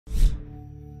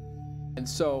And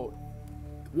so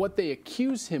what they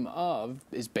accuse him of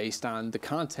is based on the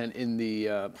content in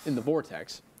the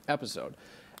Vortex episode.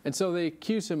 And so they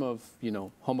accuse him of, you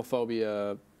know,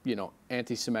 homophobia, you know,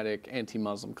 anti-Semitic,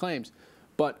 anti-Muslim claims.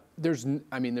 But there's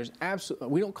absolutely,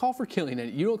 we don't call for killing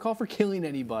you don't call for killing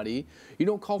anybody. You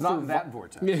don't call Not for that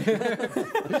Vortex.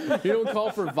 You don't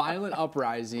call for violent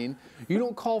uprising. You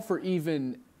don't call for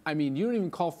even, you don't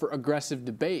even call for aggressive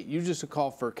debate. You just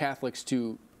call for Catholics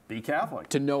to be Catholic,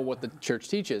 to know what the church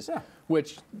teaches,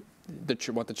 which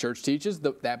what the church teaches,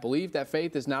 that belief, that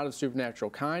faith is not of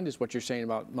supernatural kind, is what you're saying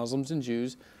about Muslims and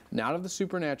Jews, not of the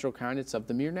supernatural kind, it's of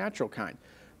the mere natural kind.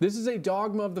 This is a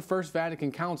dogma of the First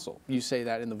Vatican Council. You say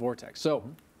that in the Vortex. So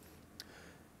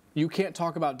you can't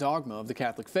talk about dogma of the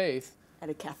Catholic faith at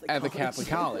a Catholic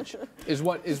college. is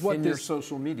what in your this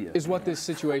social media is what this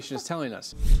situation is telling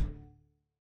us.